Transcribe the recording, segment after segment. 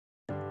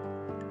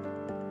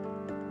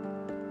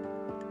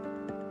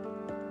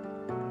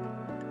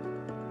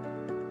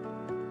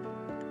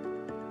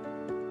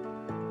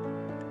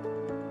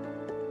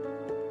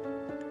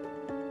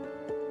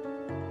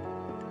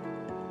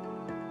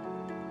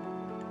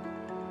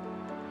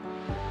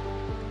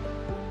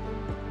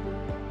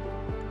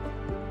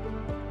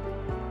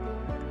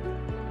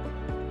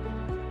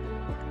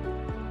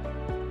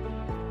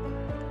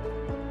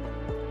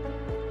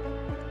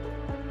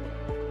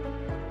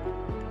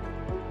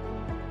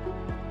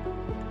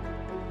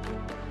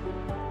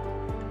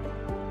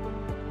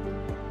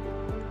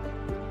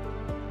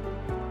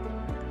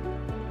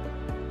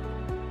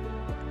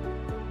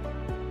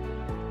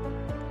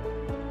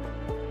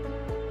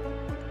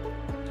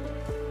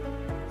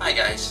Hi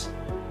guys,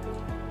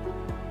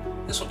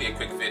 this will be a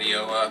quick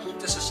video.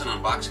 This is an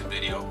unboxing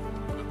video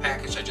of a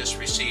package I just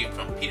received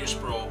from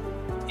Peterborough,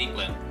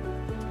 England,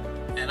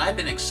 and I've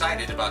been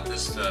excited about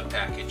this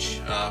package.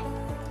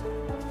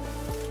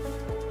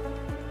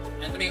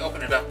 And let me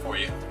open it up for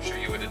you, show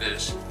you what it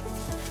is.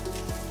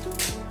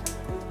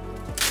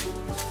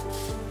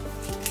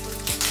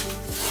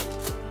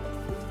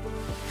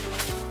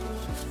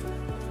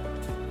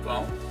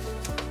 Well,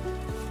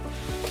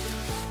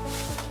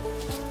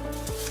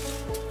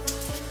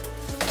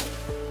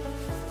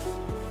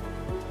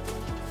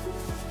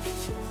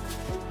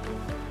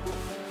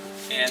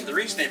 and the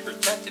reason they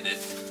protected it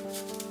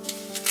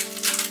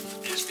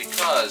is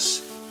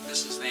because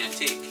this is an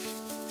antique.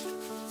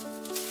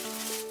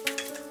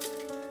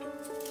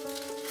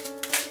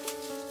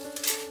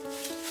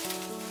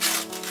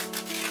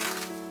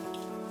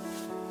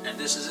 And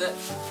this is it.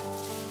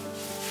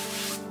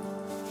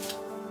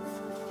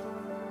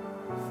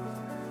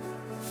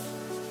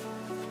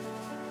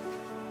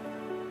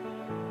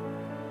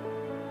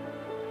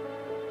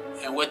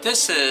 And what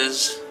this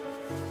is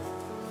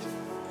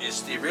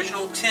the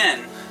original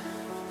tin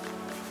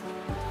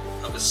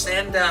of a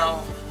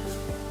Sandow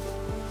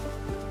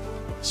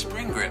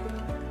spring grip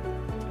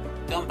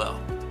dumbbell.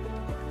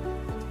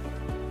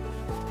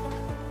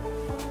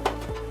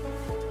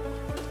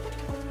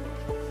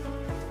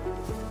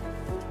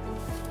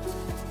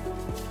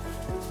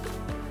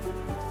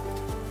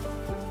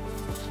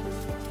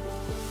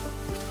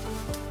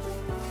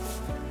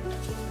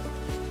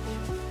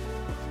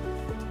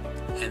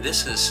 And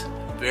this is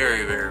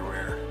very, very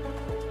rare.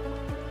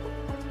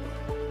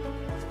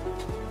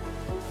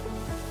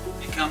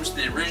 It comes in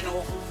the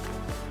original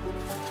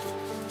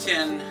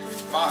tin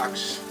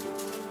box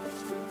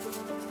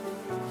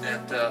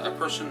that a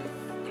person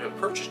would have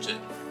purchased it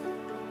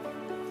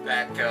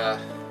back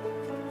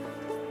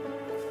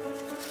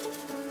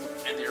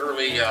in the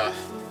early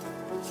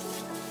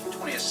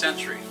 20th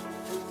century.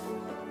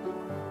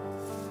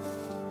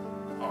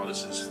 Oh,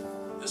 this is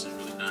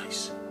really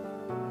nice.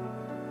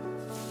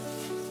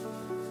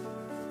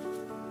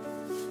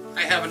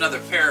 I have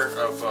another pair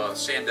of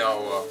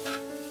Sandow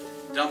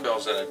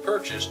dumbbells that I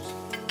purchased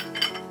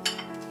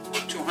for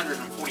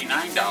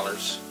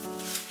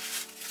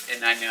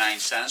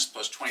 $249.99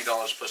 plus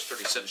 $20 plus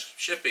 30 cents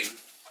shipping.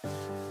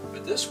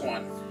 But this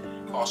one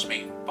cost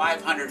me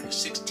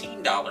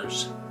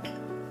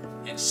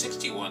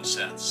 $516.61.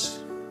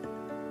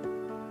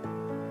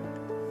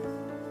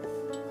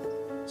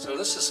 So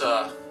this is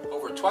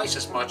over twice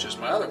as much as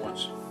my other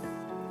ones.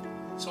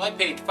 So I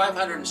paid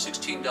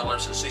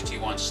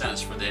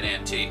 $516.61 for that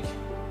antique,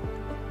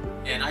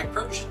 and I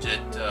purchased it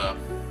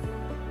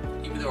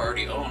even though I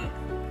already own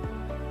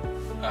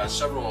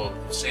several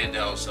of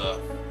Sandow's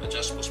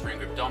adjustable spring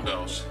grip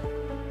dumbbells,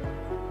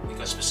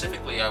 because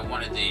specifically I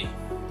wanted the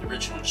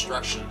original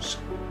instructions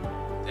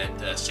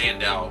that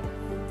Sandow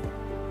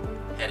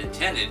had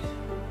intended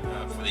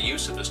for the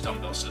use of this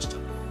dumbbell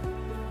system.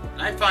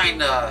 And I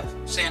find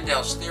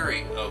Sandow's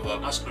theory of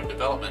muscular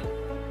development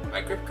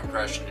by grip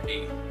compression to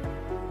be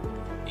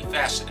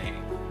fascinating.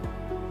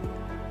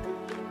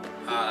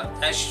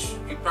 As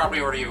you're probably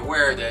already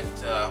aware that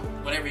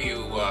whenever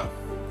you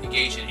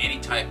engage in any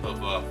type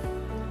of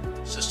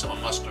system of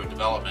muscular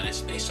development,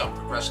 it's based on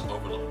progressive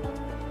overload.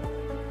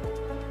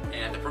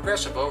 And the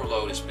progressive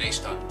overload is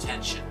based on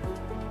tension.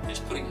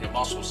 It's putting the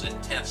muscles as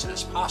tense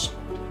as possible.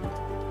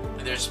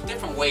 And there's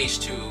different ways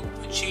to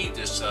achieve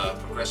this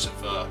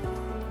progressive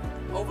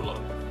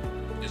overload.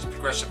 There's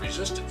progressive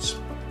resistance.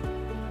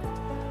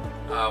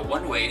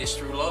 One way is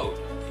through load.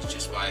 It's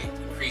just by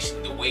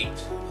increasing the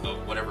weight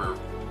of whatever,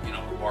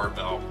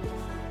 barbell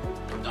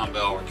or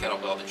dumbbell or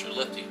kettlebell that you're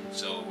lifting.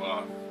 So,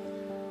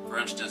 for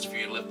instance, if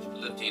you're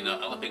lifting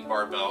Olympic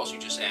barbells, you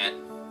just add,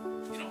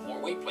 more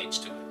weight plates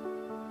to it.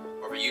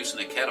 Or if you're using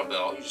a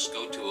kettlebell, you just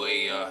go to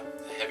a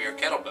heavier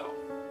kettlebell.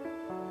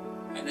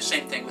 And the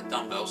same thing with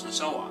dumbbells and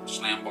so on,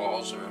 slam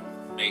balls or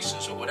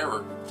maces or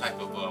whatever type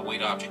of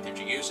weight object that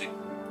you're using.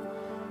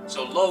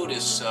 So load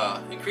is,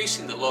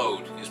 increasing the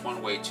load is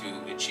one way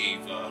to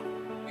achieve, a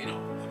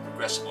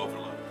progressive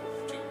overload,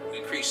 to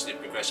increase the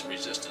progressive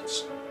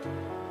resistance.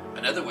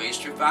 Another way is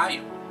through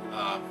volume.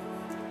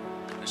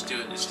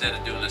 Instead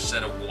of doing a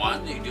set of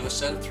 1, you do a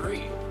set of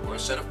 3, or a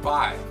set of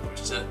 5, or a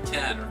set of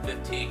 10, or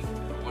 15,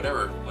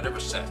 or whatever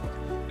set.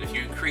 If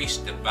you increase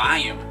the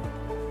volume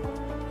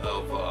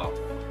of a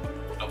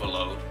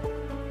load,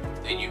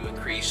 then you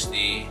increase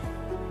the,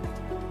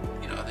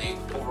 the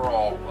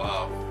overall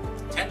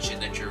tension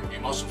that your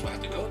muscles will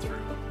have to go through.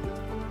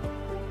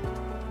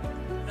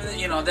 And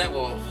then, that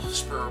will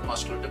spur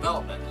muscular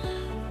development,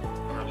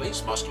 or at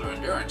least muscular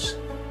endurance.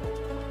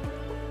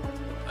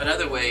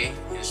 Another way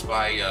is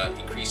by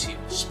increasing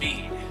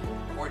speed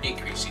or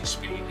decreasing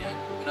speed.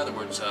 In other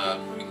words,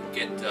 you can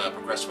get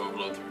progressive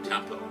overload through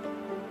tempo.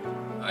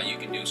 You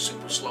can do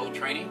super slow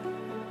training,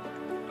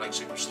 like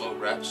super slow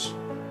reps,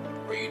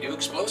 or you do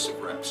explosive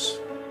reps.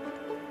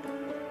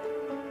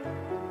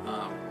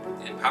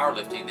 In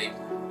powerlifting, they,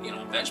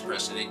 bench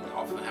press, they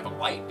often have a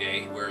light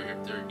day where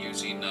they're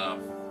using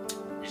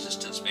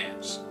resistance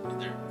bands.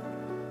 And they're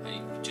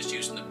just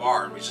using the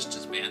bar and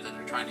resistance band, and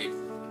they're trying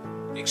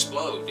to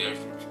explode. They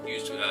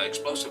use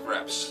explosive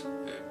reps,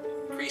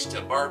 increase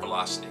the bar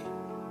velocity.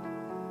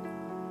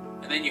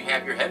 And then you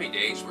have your heavy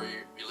days where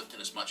you're lifting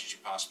as much as you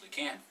possibly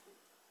can.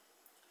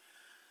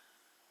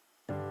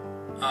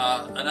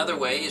 Another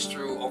way is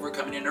through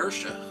overcoming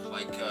inertia,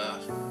 like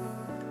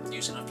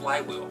using a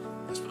flywheel.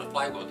 That's what a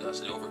flywheel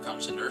does. It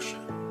overcomes inertia.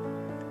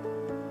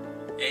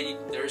 And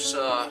there's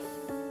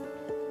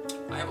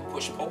I have a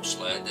push-pull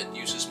sled that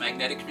uses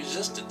magnetic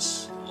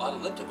resistance. A lot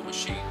of elliptical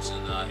machines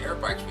and air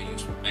bikes will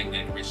use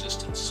magnetic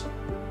resistance,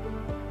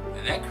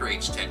 and that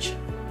creates tension.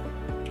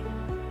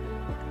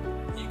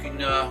 You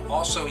can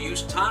also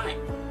use time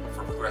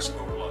for progressive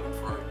overload.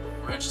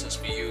 For instance,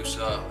 we use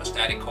a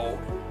static hold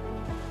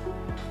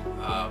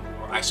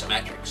or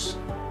isometrics.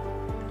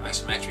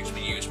 Isometrics,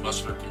 we use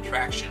muscular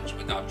contractions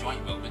without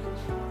joint movement,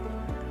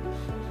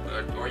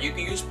 or you can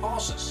use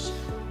pauses.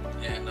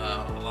 And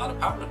a lot of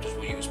powerlifters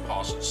will use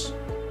pauses,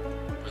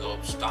 where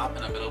they'll stop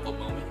in the middle of a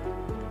movement,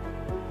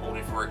 hold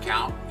it for a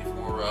count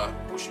before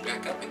pushing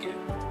back up again.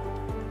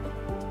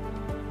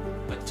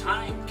 But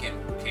time can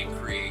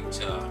create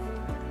a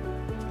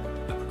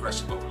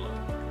progressive overload.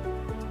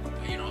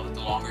 You know, the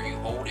longer you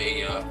hold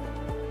a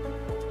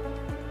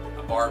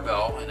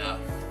barbell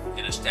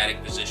in a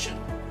static position,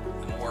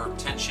 the more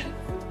tension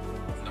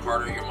and the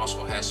harder your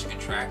muscle has to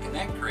contract, and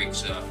that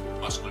creates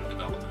muscular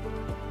development.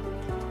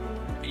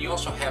 You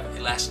also have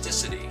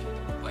elasticity,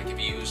 like if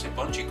you use a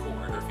bungee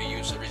cord or if you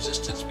use a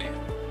resistance band.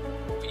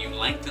 When you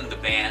lengthen the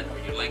band or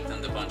you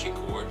lengthen the bungee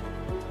cord,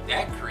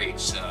 that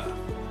creates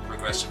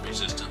progressive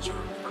resistance or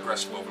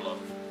progressive overload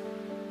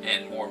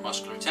and more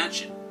muscular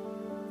tension.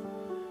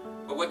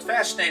 But what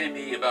fascinated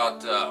me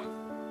about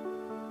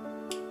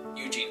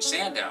Eugene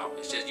Sandow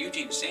is that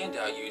Eugene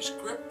Sandow used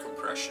grip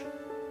compression,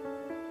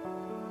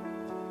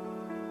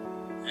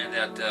 and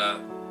that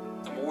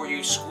the more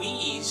you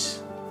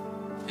squeeze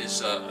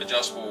his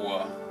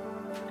adjustable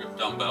grip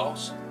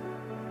dumbbells,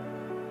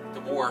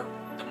 the more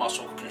the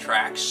muscle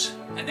contracts,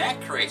 and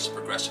that creates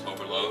progressive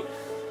overload.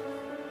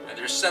 And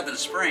there's 7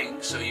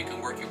 springs, so you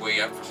can work your way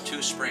up from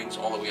 2 springs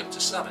all the way up to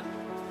 7.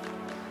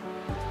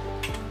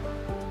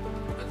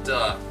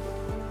 But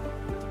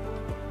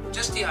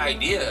just the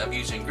idea of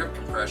using grip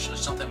compression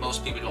is something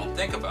most people don't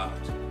think about.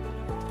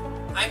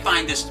 I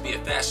find this to be a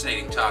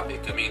fascinating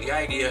topic. I mean, the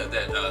idea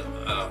that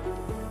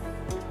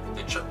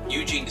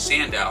Eugene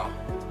Sandow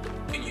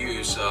can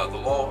use the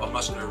Law of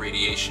Muscular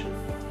Irradiation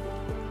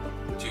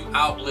to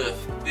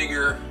outlift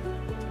bigger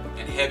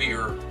and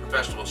heavier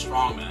professional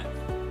strongmen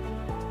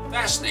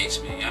fascinates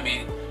me. I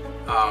mean,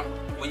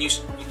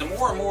 the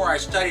more and more I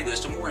study this,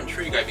 the more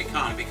intrigued I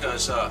become,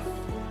 because,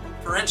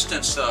 for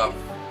instance, the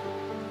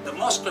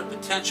muscular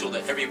potential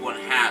that everyone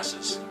has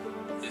is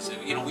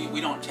you know, we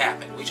don't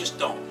tap it. We just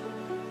don't.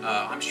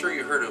 I'm sure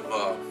you heard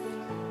of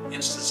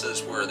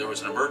instances where there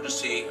was an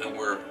emergency and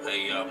where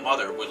a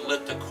mother would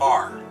lift a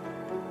car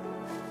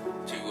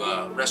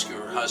to rescue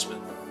her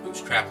husband who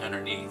was trapped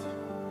underneath,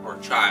 or a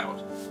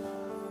child.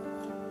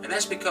 And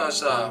that's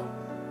because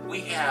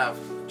we have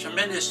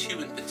tremendous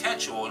human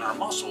potential in our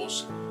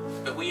muscles,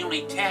 but we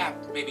only tap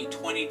maybe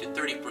 20 to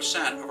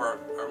 30% of our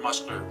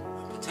muscular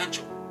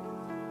potential.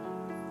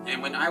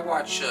 And when I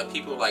watch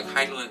people like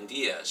Heidelin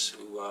Diaz,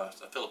 who a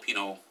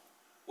Filipino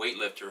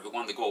weightlifter who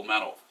won the gold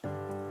medal,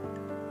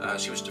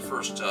 she was the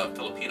first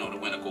Filipino to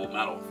win a gold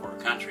medal for her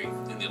country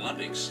in the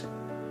Olympics,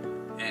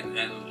 and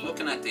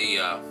looking at the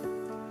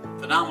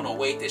phenomenal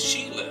weight that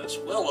she lifts,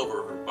 well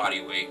over her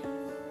body weight.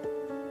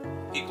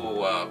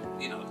 People,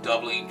 you know,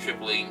 doubling,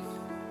 tripling,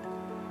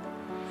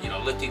 you know,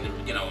 lifting.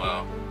 You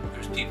know,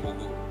 there's people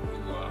who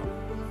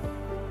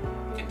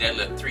can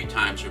deadlift 3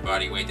 times their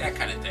body weight, that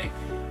kind of thing.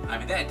 I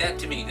mean, that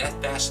to me, that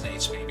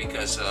fascinates me,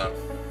 because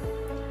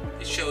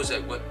it shows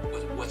that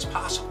what's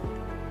possible,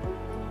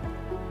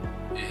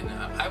 and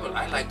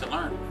I like to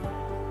learn,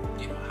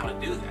 you know, how to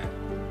do that.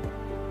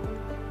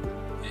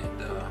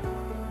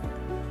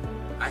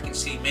 I can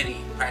see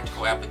many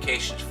practical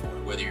applications for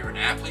it, whether you're an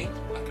athlete,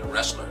 like a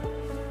wrestler.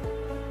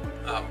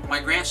 My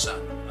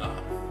grandson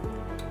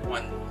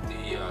won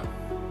the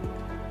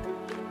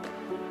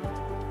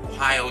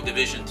Ohio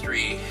Division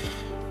III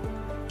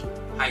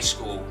high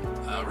school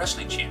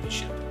wrestling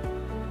championship.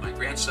 My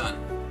grandson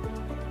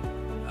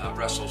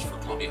wrestles for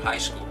Columbia High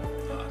School,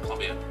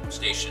 Columbia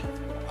Station,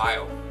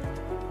 Ohio,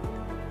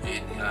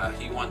 and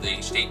he won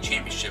the state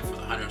championship for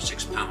the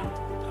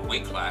 106-pound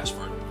weight class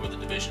for the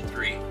Division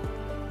III.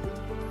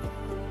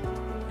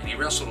 And he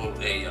wrestled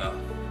a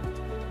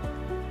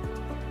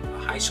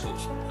high school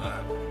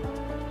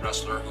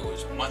wrestler who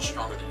was much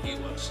stronger than he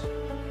was.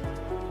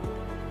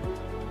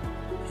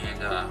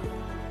 And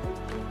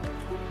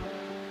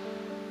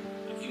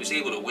he was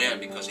able to win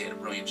because he had a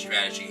brilliant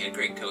strategy. He had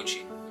great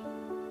coaching.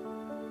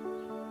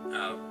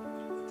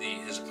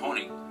 His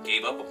opponent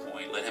gave up a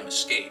point, let him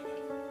escape,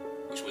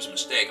 which was a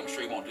mistake. I'm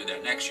sure he won't do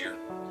that next year.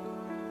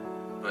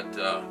 But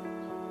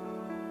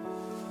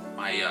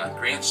my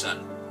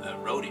grandson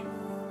rode him.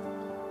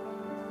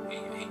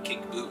 he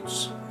kicked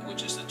boots,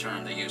 which is the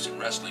term they use in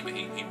wrestling, but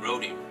he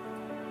rode him.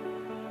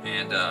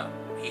 And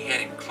he had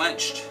him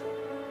clenched.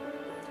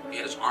 He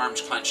had his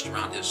arms clenched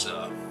around his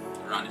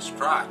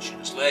crotch and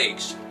his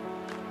legs.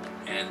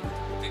 And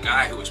the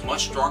guy who was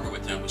much stronger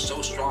with him was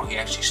so strong he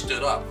actually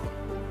stood up.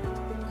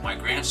 My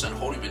grandson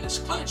held him in his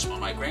clench. Well,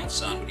 my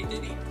grandson, what he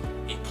did,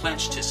 he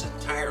clenched his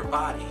entire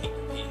body.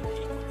 He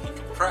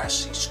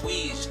compressed, he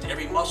squeezed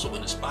every muscle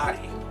in his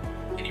body.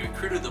 And he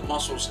recruited the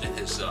muscles in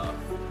his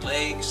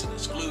legs and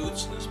his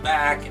glutes and his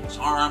back and his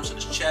arms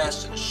and his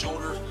chest and his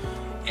shoulders.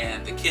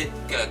 And the kid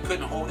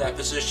couldn't hold that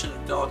position,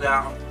 fell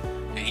down.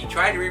 And he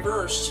tried to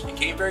reverse. He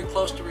came very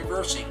close to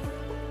reversing.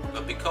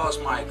 But because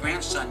my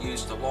grandson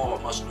used the law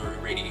of muscular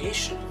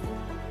irradiation,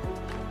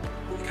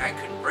 the guy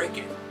couldn't break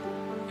it.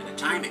 And the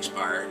time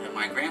expired, and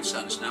my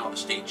grandson is now the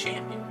state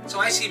champion. So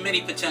I see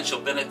many potential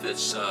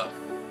benefits,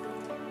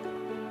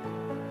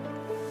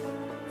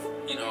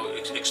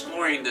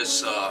 exploring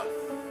this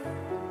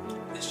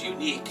this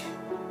unique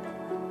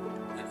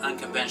and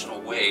unconventional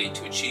way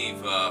to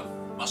achieve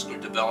muscular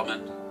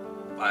development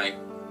by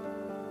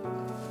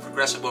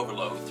progressive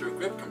overload through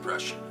grip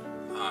compression.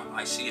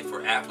 I see it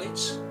for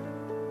athletes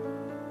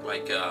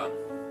like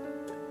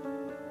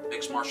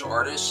mixed martial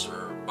artists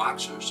or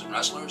boxers and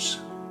wrestlers.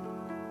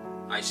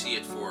 I see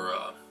it for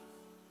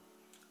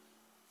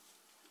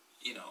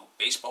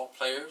baseball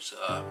players.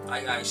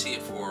 I see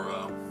it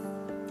for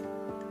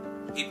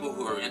people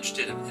who are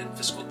interested in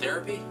physical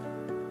therapy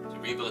to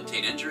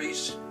rehabilitate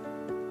injuries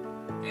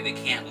and they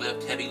can't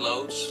lift heavy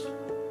loads.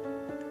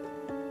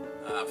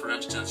 For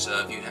instance,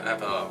 if you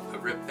have a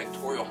ripped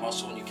pectoral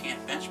muscle and you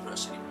can't bench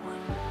press anymore,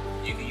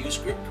 you can use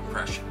grip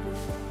compression.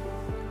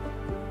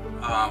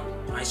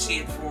 I see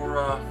it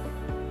for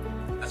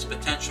as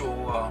potential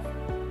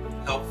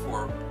help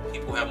for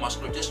people who have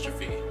muscular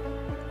dystrophy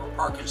or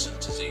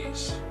Parkinson's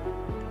disease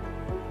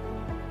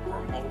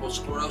or multiple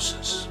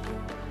sclerosis.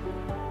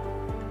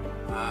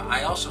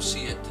 I also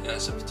see it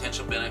as a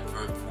potential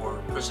benefit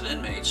for prison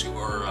inmates who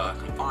are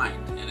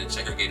confined and in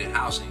segregated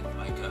housing,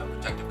 like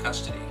protective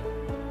custody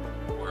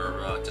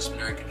or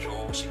disciplinary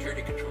control,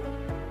 security control.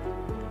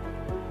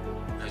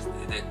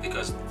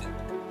 Because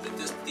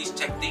these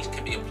techniques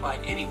can be applied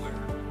anywhere.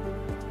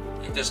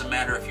 It doesn't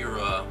matter if you're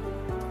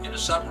in a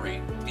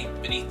submarine deep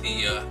beneath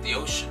the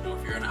ocean, or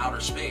if you're in outer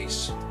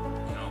space,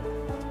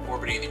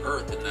 orbiting the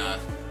Earth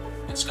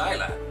in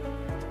Skylab.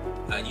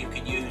 You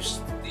can use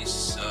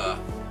this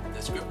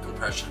grip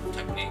compression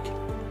technique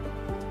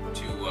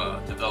to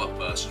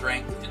develop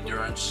strength,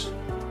 endurance,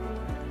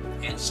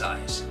 and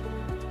size.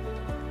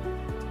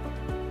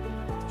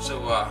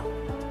 So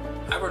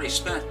I've already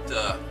spent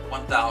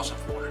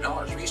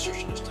 $1,400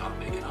 researching this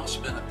topic, and I'll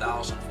spend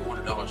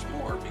 $1,400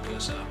 more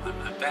because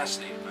I'm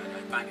fascinated by it.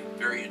 I find it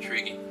very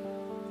intriguing.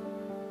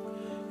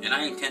 And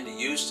I intend to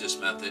use this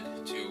method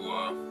to,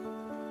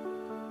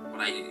 when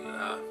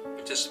I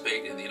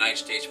participate in the United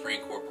States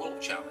Marine Corps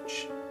Pull-Up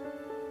Challenge,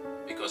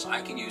 because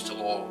I can use the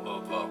law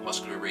of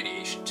muscular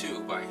irradiation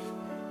too by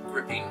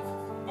gripping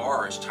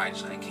bar as tight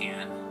as I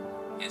can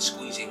and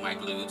squeezing my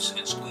glutes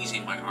and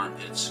squeezing my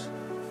armpits,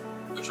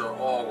 which are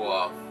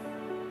all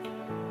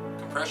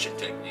compression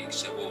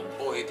techniques that will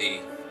employ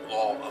the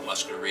law of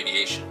muscular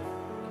irradiation.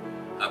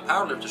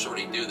 Powerlifters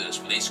already do this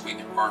when they squeeze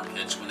their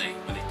armpits when they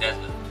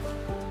deadlift,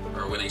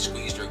 or when they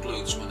squeeze their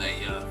glutes when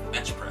they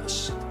bench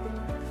press,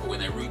 or when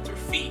they root their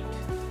feet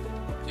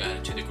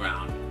to the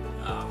ground,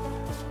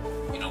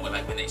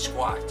 when they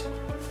squat.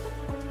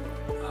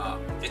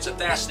 It's a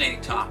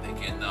fascinating topic,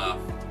 and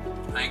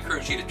I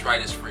encourage you to try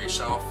this for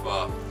yourself.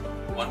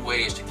 One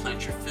way is to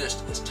clench your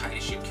fist as tight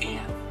as you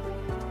can,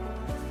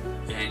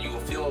 and you will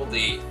feel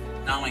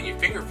not only your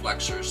finger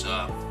flexors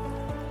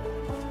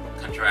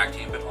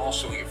contracting, but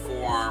also your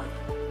forearm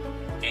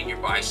and your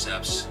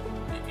biceps.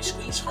 And if you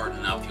squeeze hard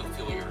enough, you'll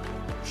feel your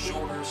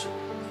shoulders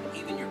and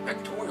even your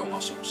pectoral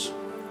muscles.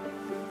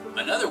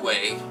 Another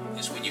way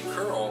is when you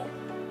curl,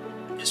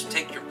 is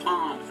take your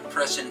palm and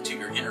press into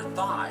your inner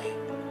thigh.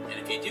 And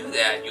if you do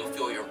that, you'll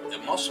feel the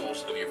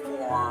muscles of your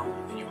forearm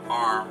and your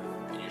arm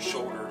and your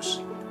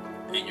shoulders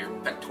and your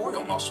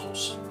pectoral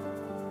muscles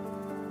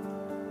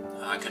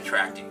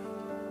contracting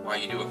while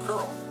you do a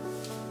curl.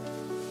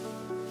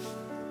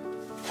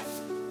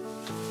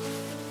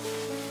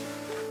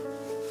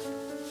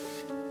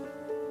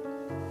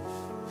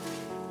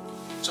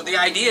 So the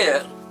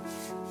idea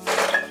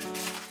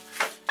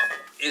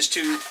is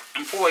to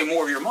employ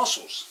more of your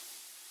muscles.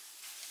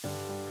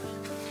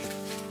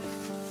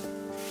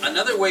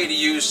 Another way to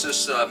use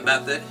this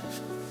method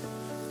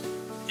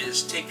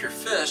is take your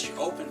fist, your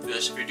open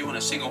fist, if you're doing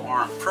a single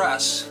arm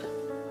press,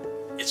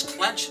 it's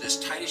clenched as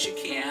tight as you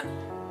can,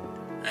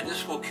 and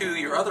this will cue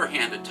your other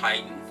hand to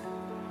tighten,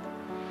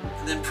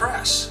 and then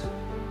press.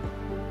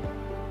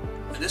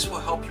 And this will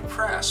help you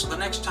press. So the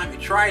next time you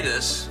try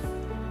this,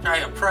 try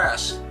a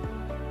press,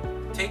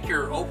 take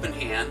your open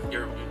hand,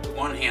 your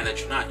one hand that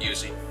you're not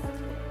using,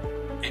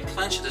 and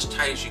clench it as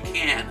tight as you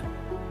can.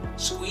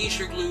 Squeeze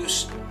your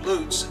glutes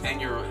and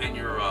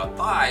your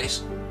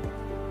thighs,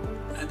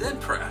 and then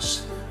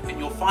press. And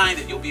you'll find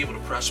that you'll be able to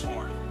press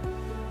more.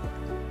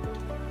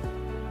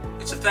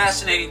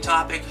 fascinating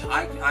topic.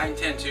 I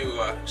intend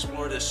to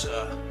explore this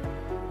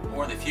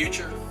more in the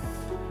future.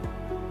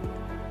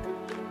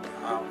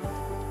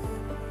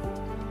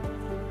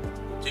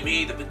 To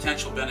me, the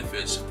potential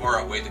benefits far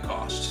outweigh the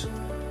costs.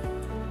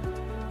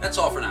 That's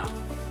all for now.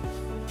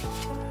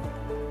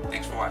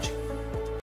 Thanks for watching.